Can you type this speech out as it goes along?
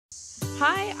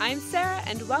Hi, I'm Sarah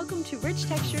and welcome to Rich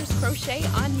Textures Crochet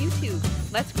on YouTube.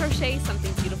 Let's crochet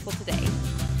something beautiful today.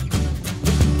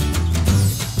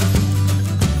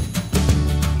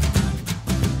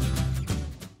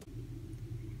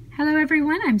 Hello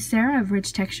everyone, I'm Sarah of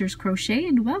Rich Textures Crochet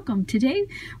and welcome. Today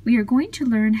we are going to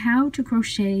learn how to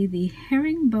crochet the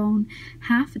herringbone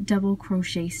half double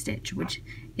crochet stitch, which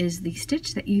is the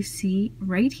stitch that you see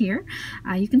right here.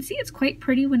 You can see it's quite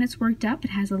pretty when it's worked up.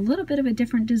 It has a little bit of a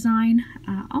different design,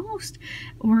 almost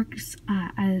works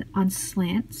on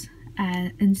slants.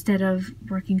 Instead of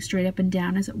working straight up and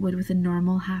down as it would with a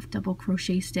normal half double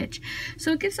crochet stitch.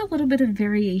 So it gives a little bit of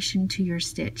variation to your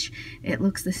stitch. It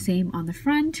looks the same on the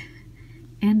front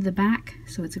and the back,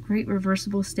 so it's a great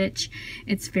reversible stitch.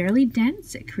 It's fairly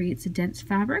dense. It creates a dense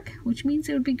fabric, which means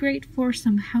it would be great for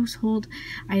some household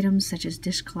items such as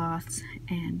dishcloths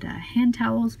and hand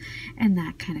towels and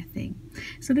that kind of thing.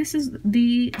 So this is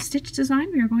the stitch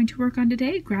design we are going to work on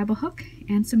today. Grab a hook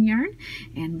and some yarn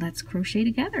and let's crochet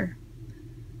together.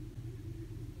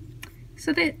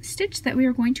 So the stitch that we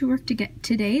are going to work to get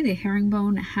today, the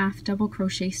herringbone half double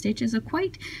crochet stitch, is a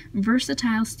quite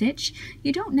versatile stitch.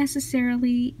 You don't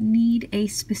necessarily need a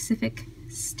specific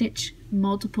stitch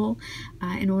multiple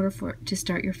in order to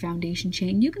start your foundation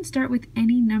chain. You can start with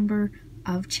any number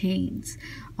of chains.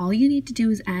 All you need to do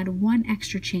is add one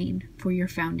extra chain for your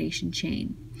foundation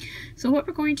chain. So what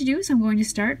we're going to do is I'm going to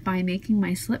start by making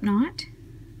my slip knot.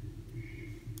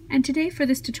 And today for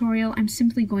this tutorial, I'm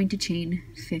simply going to chain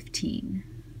 15.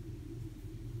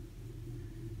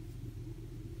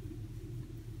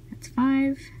 That's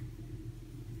 5,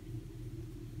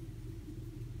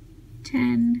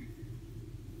 10,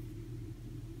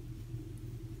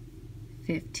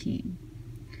 15.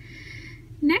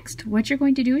 Next, what you're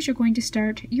going to do is you're going to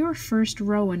start your first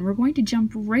row, and we're going to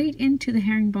jump right into the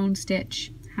herringbone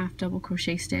stitch. Half double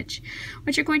crochet stitch.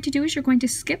 What you're going to do is you're going to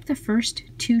skip the first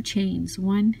 2 chains,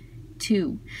 1,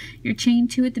 2. Your chain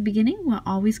 2 at the beginning will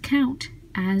always count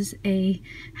as a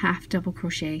half double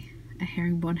crochet, a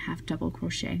herringbone half double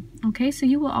crochet. Okay, so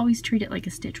you will always treat it like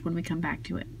a stitch when we come back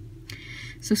to it.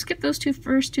 So skip those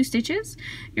first two stitches.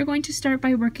 You're going to start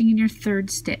by working in your third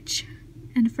stitch.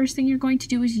 And the first thing you're going to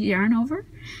do is yarn over,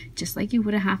 just like you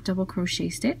would a half double crochet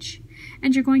stitch,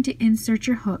 and you're going to insert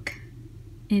your hook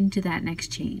into that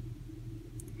next chain.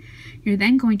 You're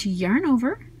then going to yarn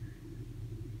over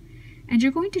and you're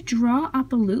going to draw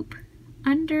up a loop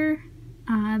under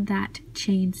that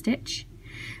chain stitch,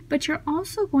 but you're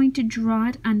also going to draw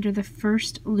it under the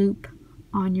first loop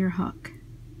on your hook,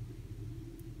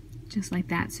 just like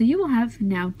that. So you will have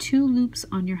now 2 loops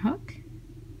on your hook.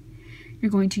 You're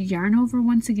going to yarn over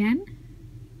once again,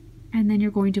 and then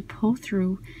you're going to pull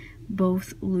through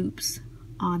both loops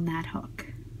on that hook.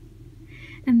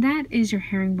 And that is your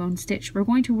herringbone stitch. We're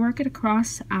going to work it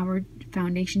across our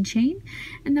foundation chain,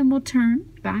 and then we'll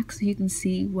turn back so you can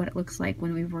see what it looks like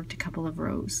when we've worked a couple of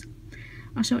rows.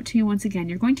 I'll show it to you once again.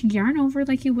 You're going to yarn over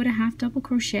like you would a half double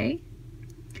crochet.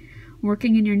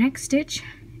 Working in your next stitch,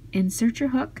 insert your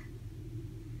hook.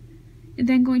 You're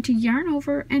then going to yarn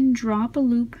over and drop a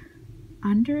loop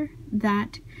under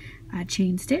that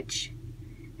chain stitch,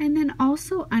 and then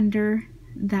also under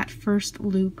that first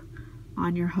loop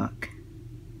on your hook.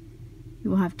 You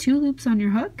will have 2 loops on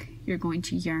your hook. You're going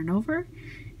to yarn over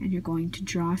and you're going to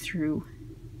draw through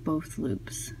both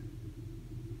loops.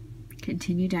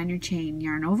 Continue down your chain,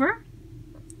 yarn over,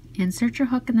 insert your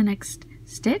hook in the next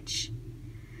stitch,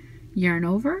 yarn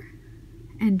over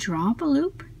and draw up a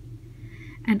loop,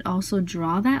 and also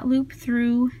draw that loop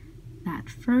through that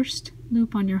first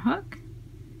loop on your hook.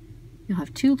 You'll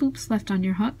have 2 loops left on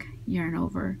your hook, yarn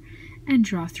over and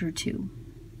draw through 2.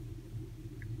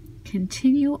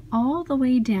 Continue all the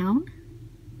way down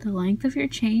the length of your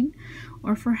chain,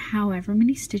 or for however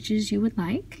many stitches you would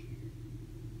like.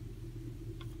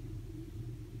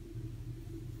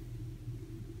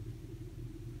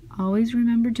 Always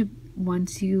remember to,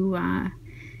 once you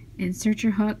insert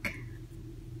your hook,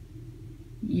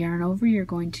 yarn over, you're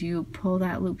going to pull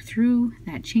that loop through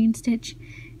that chain stitch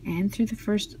and through the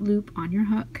first loop on your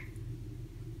hook,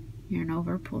 yarn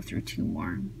over, pull through 2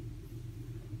 more.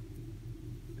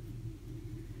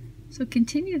 So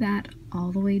continue that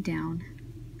all the way down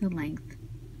the length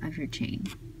of your chain.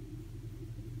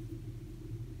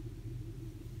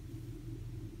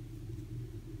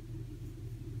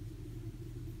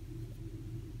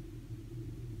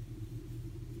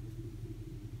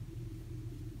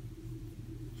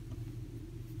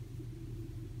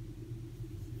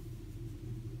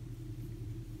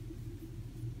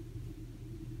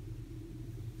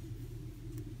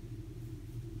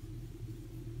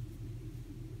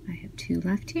 I have 2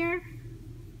 left here.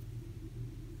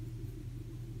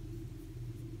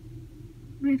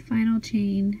 my final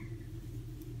chain,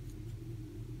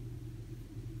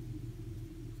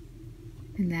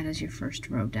 and that is your first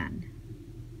row done.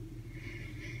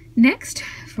 Next,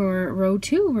 for row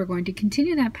 2, we're going to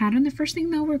continue that pattern. The first thing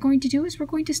though we're going to do is we're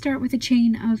going to start with a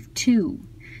chain of 2.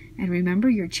 And remember,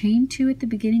 your chain 2 at the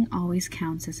beginning always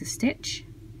counts as a stitch,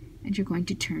 and you're going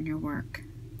to turn your work.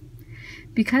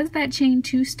 Because that chain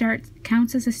 2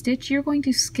 counts as a stitch, you're going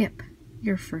to skip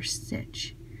your first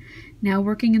stitch. Now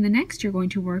working in the next, you're going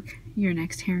to work your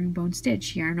next herringbone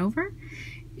stitch. Yarn over,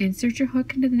 insert your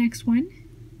hook into the next one,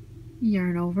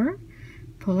 yarn over,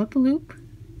 pull up a loop,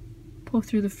 pull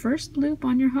through the first loop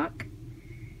on your hook,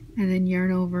 and then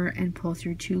yarn over and pull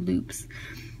through 2 loops.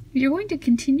 You're going to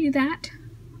continue that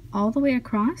all the way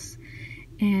across,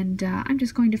 and I'm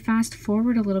just going to fast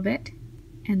forward a little bit,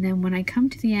 and then when I come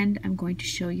to the end, I'm going to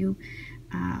show you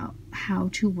how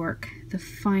to work the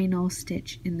final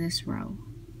stitch in this row.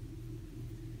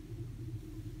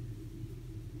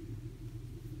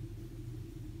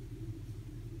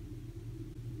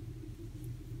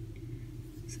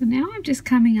 So now I'm just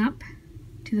coming up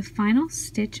to the final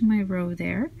stitch in my row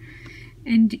there,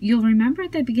 and you'll remember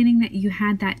at the beginning that you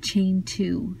had that chain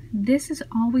 2. This is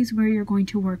always where you're going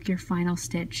to work your final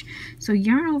stitch. So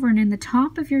yarn over, and in the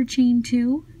top of your chain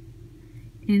 2,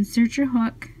 insert your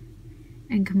hook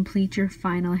and complete your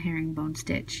final herringbone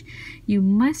stitch. You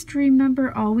must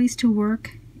remember always to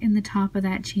work in the top of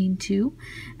that chain 2,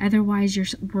 otherwise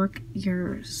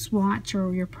your swatch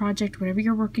or your project, whatever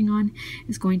you're working on,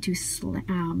 is going to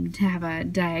have a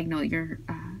diagonal. Your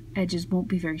edges won't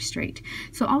be very straight.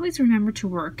 So always remember to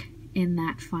work in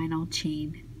that final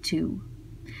chain 2.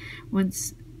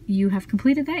 Once you have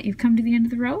completed that, you've come to the end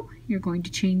of the row, you're going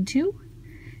to chain 2,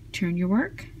 turn your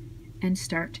work, and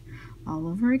start all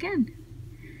over again.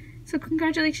 So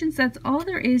congratulations, that's all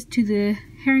there is to the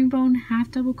herringbone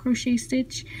half double crochet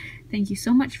stitch. Thank you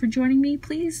so much for joining me.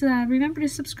 Please remember to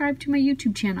subscribe to my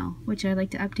YouTube channel, which I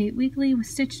like to update weekly with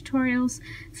stitch tutorials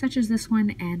such as this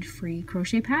one and free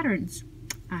crochet patterns.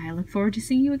 I look forward to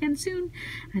seeing you again soon.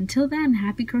 Until then,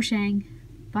 happy crocheting.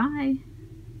 Bye.